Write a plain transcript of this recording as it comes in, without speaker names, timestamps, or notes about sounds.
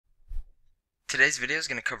Today's video is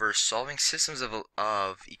going to cover solving systems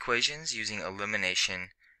of equations using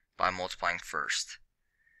elimination by multiplying first.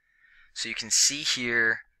 So you can see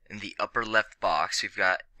here in the upper left box we've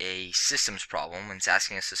got a systems problem and it's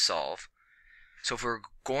asking us to solve. So if we're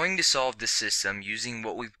going to solve this system using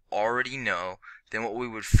what we already know, then what we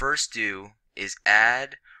would first do is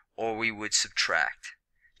add or we would subtract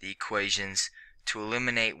the equations to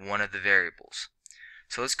eliminate one of the variables.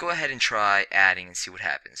 So let's go ahead and try adding and see what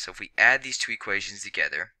happens. So if we add these two equations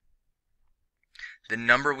together, the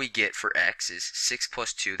number we get for x is 6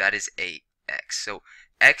 plus 2, that is 8x. So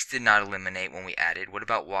x did not eliminate when we added. What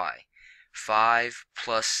about y? 5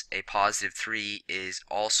 plus a positive 3 is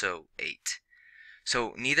also 8.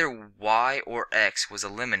 So neither y or x was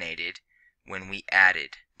eliminated when we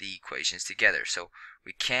added the equations together. So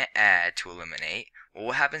we can't add to eliminate. Well,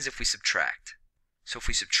 what happens if we subtract? So if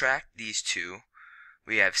we subtract these two,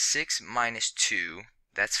 we have 6 minus 2,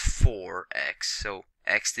 that's 4x, so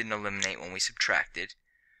x didn't eliminate when we subtracted.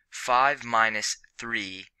 5 minus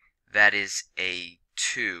 3, that is a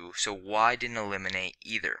 2, so y didn't eliminate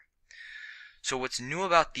either. So what's new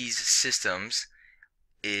about these systems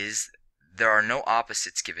is there are no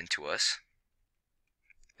opposites given to us.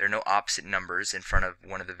 There are no opposite numbers in front of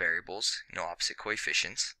one of the variables, no opposite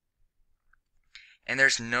coefficients. And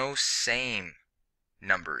there's no same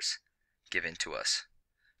numbers given to us.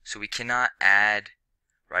 So we cannot add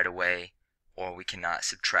right away or we cannot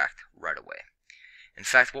subtract right away. In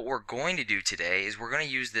fact, what we're going to do today is we're going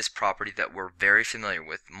to use this property that we're very familiar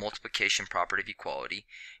with, multiplication property of equality,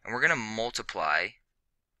 and we're going to multiply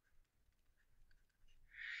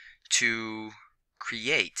to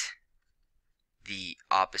create the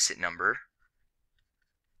opposite number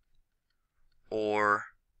or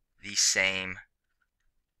the same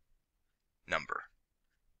number.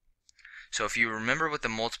 So if you remember what the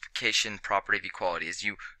multiplication property of equality is,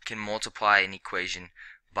 you can multiply an equation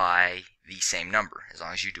by the same number as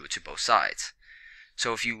long as you do it to both sides.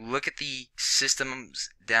 So if you look at the systems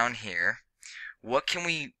down here, what can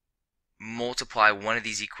we multiply one of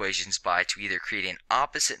these equations by to either create an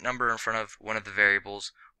opposite number in front of one of the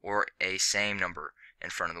variables or a same number in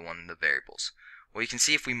front of the one of the variables? Well, you can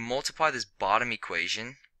see if we multiply this bottom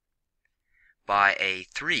equation by a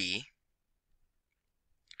 3,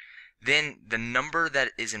 then the number that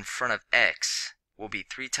is in front of x will be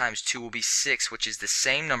 3 times 2 will be 6, which is the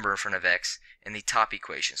same number in front of x in the top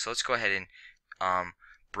equation. So let's go ahead and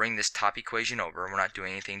bring this top equation over. We're not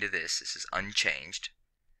doing anything to this. This is unchanged.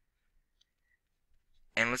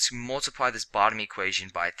 And let's multiply this bottom equation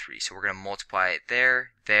by 3. So we're going to multiply it there,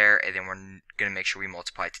 and then we're going to make sure we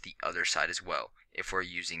multiply it to the other side as well if we're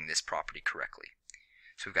using this property correctly.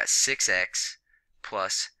 So we've got 6x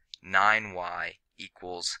plus 9y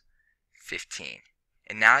equals 15.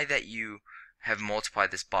 And now that you have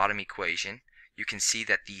multiplied this bottom equation, you can see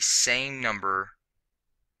that the same number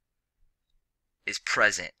is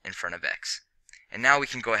present in front of x. And now we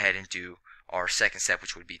can go ahead and do our second step,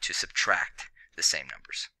 which would be to subtract the same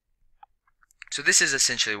numbers. So this is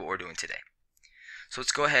essentially what we're doing today. So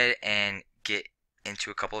let's go ahead and get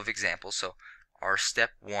into a couple of examples. So our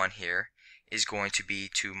step 1 here is going to be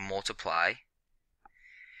to multiply.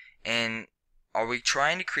 And are we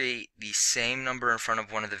trying to create the same number in front of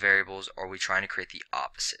one of the variables, or are we trying to create the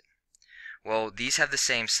opposite? Well, these have the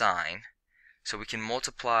same sign, so we can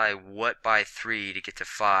multiply what by 3 to get to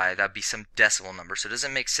 5. That would be some decimal number, so it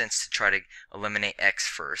doesn't make sense to try to eliminate x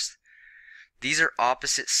first. These are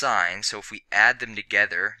opposite signs, so if we add them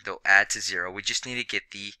together, they'll add to 0. We just need to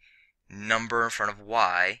get the number in front of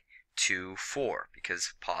y to 4,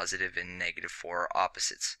 because positive and negative 4 are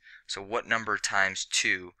opposites. So what number times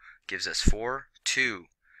 2 gives us 4? 2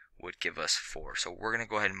 would give us 4. So we're going to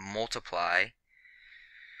go ahead and multiply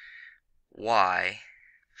y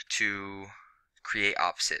to create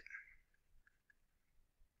opposite.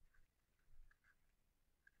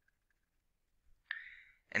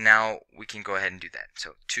 And now we can go ahead and do that.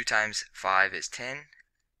 So 2 times 5 is 10,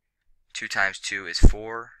 2 times 2 is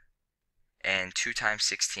 4, and 2 times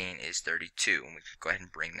 16 is 32. And we can go ahead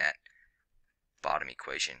and bring that bottom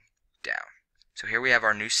equation down. So here we have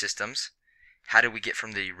our new systems. How did we get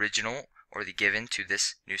from the original or the given to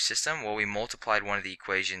this new system? Well, we multiplied one of the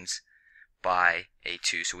equations by a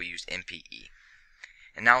 2, so we used MPE.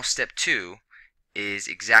 And now step 2 is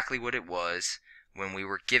exactly what it was when we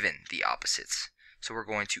were given the opposites. So we're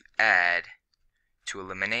going to add to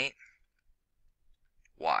eliminate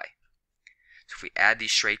y. So if we add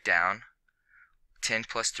these straight down, 10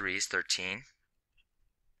 plus 3 is 13.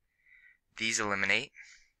 These eliminate.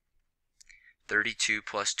 32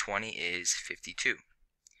 plus 20 is 52.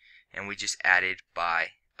 And we just added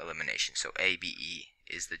by elimination. So ABE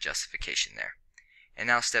is the justification there. And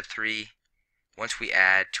now step 3, once we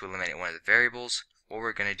add to eliminate one of the variables, what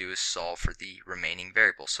we're going to do is solve for the remaining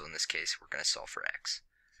variable. So in this case, we're going to solve for x.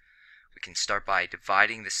 We can start by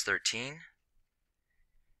dividing this 13.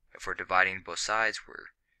 If we're dividing both sides, we're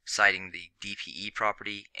citing the DPE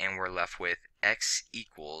property, and we're left with x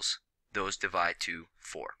equals, those divide to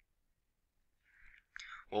 4.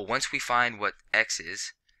 Well, once we find what x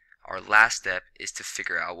is, our last step is to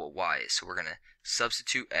figure out what y is. So we're going to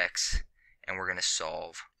substitute x, and we're going to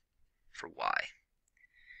solve for y.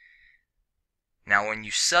 Now when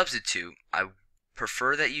you substitute, I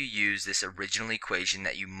prefer that you use this original equation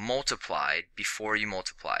that you multiplied before you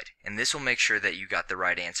multiplied. And this will make sure that you got the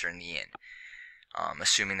right answer in the end,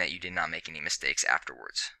 assuming that you did not make any mistakes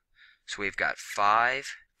afterwards. So we've got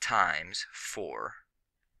 5 times 4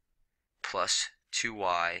 plus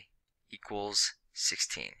 2y equals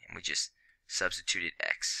 16. And we just substituted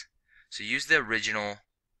x. So use the original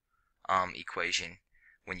equation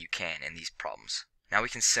when you can in these problems. Now we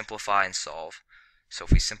can simplify and solve. So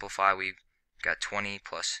if we simplify, we've got 20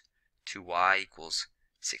 plus 2y equals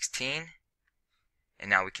 16. And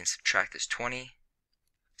now we can subtract this 20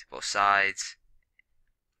 to both sides.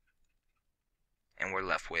 And we're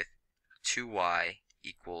left with 2y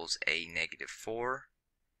equals a negative 4.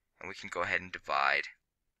 And we can go ahead and divide.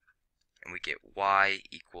 And we get y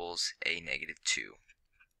equals a negative 2.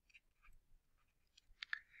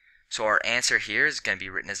 So our answer here is going to be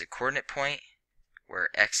written as a coordinate point where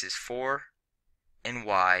x is 4 and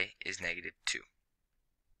y is negative 2.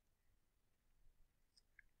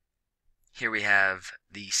 Here we have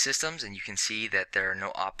the systems, and you can see that there are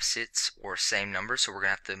no opposites or same numbers, so we're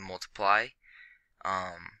going to have to multiply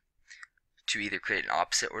to either create an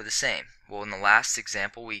opposite or the same. Well, in the last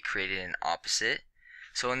example we created an opposite.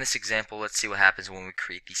 So in this example, let's see what happens when we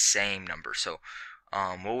create the same number. So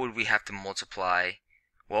what would we have to multiply?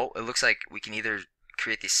 Well, it looks like we can either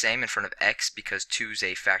create the same in front of x because 2 is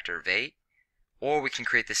a factor of 8, or we can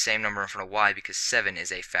create the same number in front of y because 7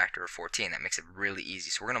 is a factor of 14. That makes it really easy.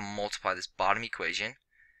 So we're going to multiply this bottom equation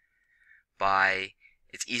by,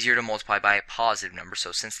 it's easier to multiply by a positive number.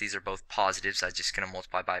 So since these are both positives, I'm just going to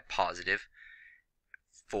multiply by positive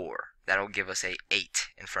 4. That'll give us a 8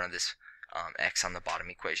 in front of this x on the bottom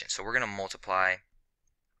equation. So we're going to multiply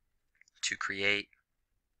to create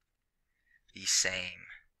the same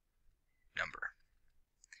number.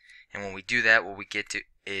 And when we do that, what we get to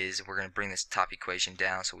is we're going to bring this top equation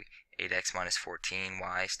down. So 8x minus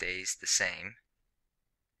 14y stays the same.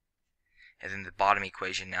 And then the bottom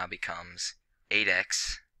equation now becomes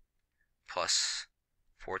 8x plus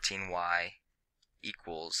 14y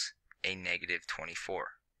equals a negative 24.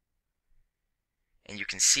 And you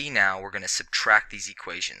can see now we're going to subtract these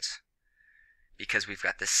equations because we've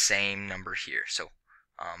got the same number here. So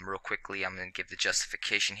real quickly, I'm going to give the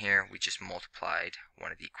justification here. We just multiplied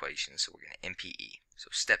one of the equations, so we're going to MPE. So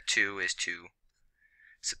step 2 is to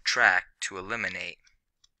subtract to eliminate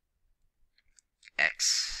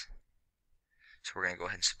x. So we're going to go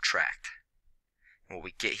ahead and subtract. And what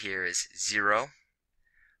we get here is 0,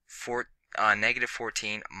 negative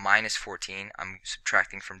 14 minus 14. I'm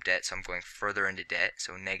subtracting from debt, so I'm going further into debt,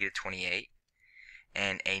 so negative 28.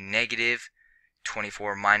 And a negative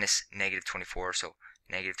 24 minus negative 24, so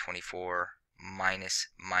negative 24 minus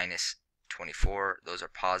 24, those are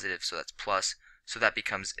positive, so that's plus, so that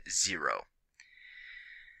becomes 0.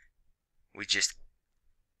 We just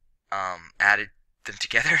added them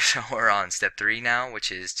together, so we're on step 3 now,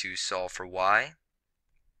 which is to solve for y.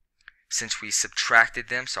 Since we subtracted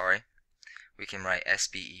them, we can write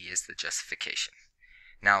SBE as the justification.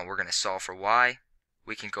 Now we're going to solve for y.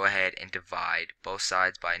 We can go ahead and divide both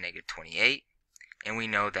sides by negative 28. And we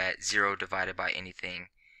know that 0 divided by anything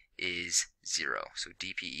is 0. So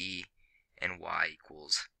DPE and y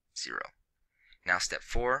equals 0. Now step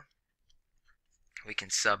 4, we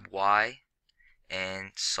can sub y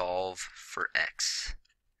and solve for x.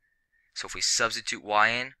 So if we substitute y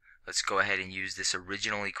in, let's go ahead and use this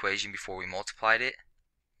original equation before we multiplied it.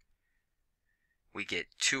 We get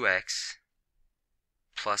 2x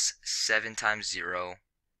plus 7 times 0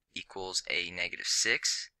 equals a negative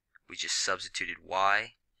 6. We just substituted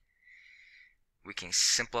y. We can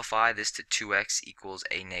simplify this to 2x equals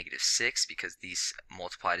a negative 6 because these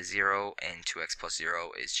multiply to 0 and 2x plus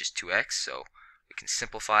 0 is just 2x. So we can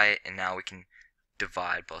simplify it, and now we can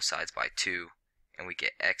divide both sides by 2, and we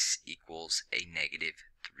get x equals a negative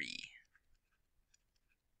 3.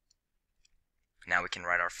 Now we can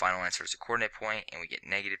write our final answer as a coordinate point, and we get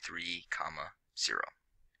negative 3, 0.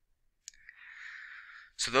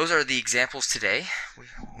 So those are the examples today. We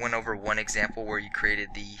went over one example where you created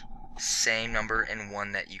the same number and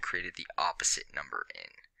one that you created the opposite number in.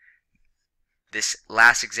 This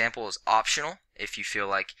last example is optional if you feel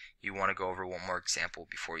like you want to go over one more example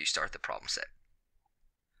before you start the problem set.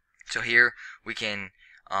 So here we can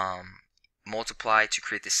multiply to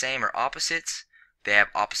create the same or opposites. They have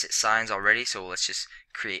opposite signs already, so let's just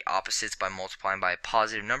create opposites by multiplying by a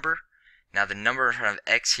positive number. Now the number in front of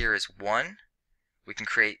x here is 1. We can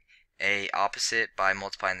create a opposite by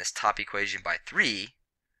multiplying this top equation by 3.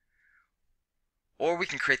 Or we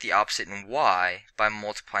can create the opposite in y by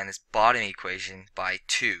multiplying this bottom equation by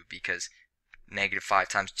 2, because negative 5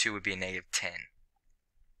 times 2 would be a negative 10.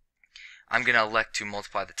 I'm going to elect to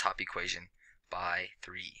multiply the top equation by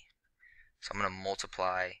 3. So I'm going to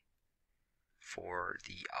multiply for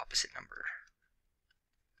the opposite number.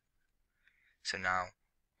 So now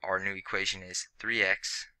our new equation is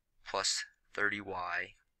 3x plus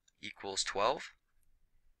 30y equals 12.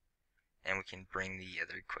 And we can bring the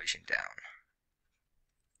other equation down.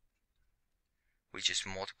 We just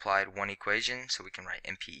multiplied one equation, so we can write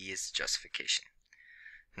MPE as justification.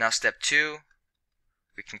 Now step 2,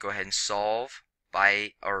 we can go ahead and solve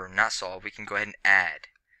by, or not solve, we can go ahead and add.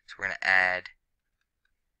 So we're going to add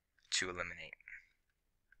to eliminate.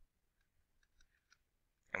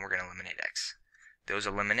 And we're going to eliminate x. Those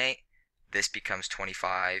eliminate, this becomes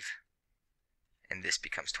 25, and this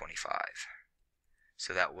becomes 25.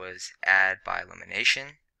 So that was add by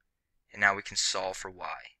elimination, and now we can solve for y.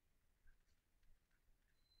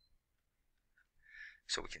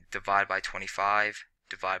 So we can divide by 25,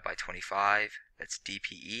 divide by 25, that's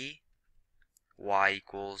DPE, y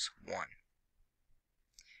equals 1.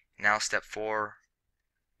 Now step 4,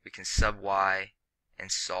 we can sub y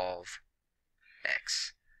and solve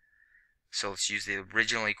x. So let's use the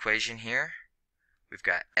original equation here. We've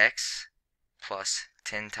got x plus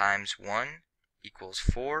 10 times 1 equals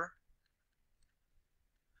 4.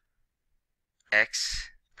 X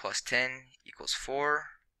plus 10 equals 4.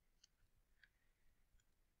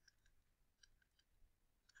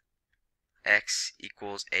 X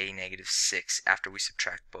equals a negative 6 after we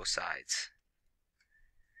subtract both sides.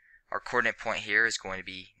 Our coordinate point here is going to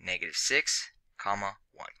be negative 6, comma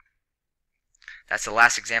 1. That's the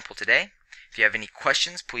last example today. If you have any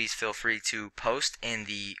questions, please feel free to post in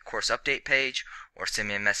the course update page, or send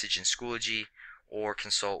me a message in Schoology, or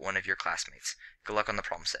consult one of your classmates. Good luck on the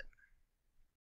problem set.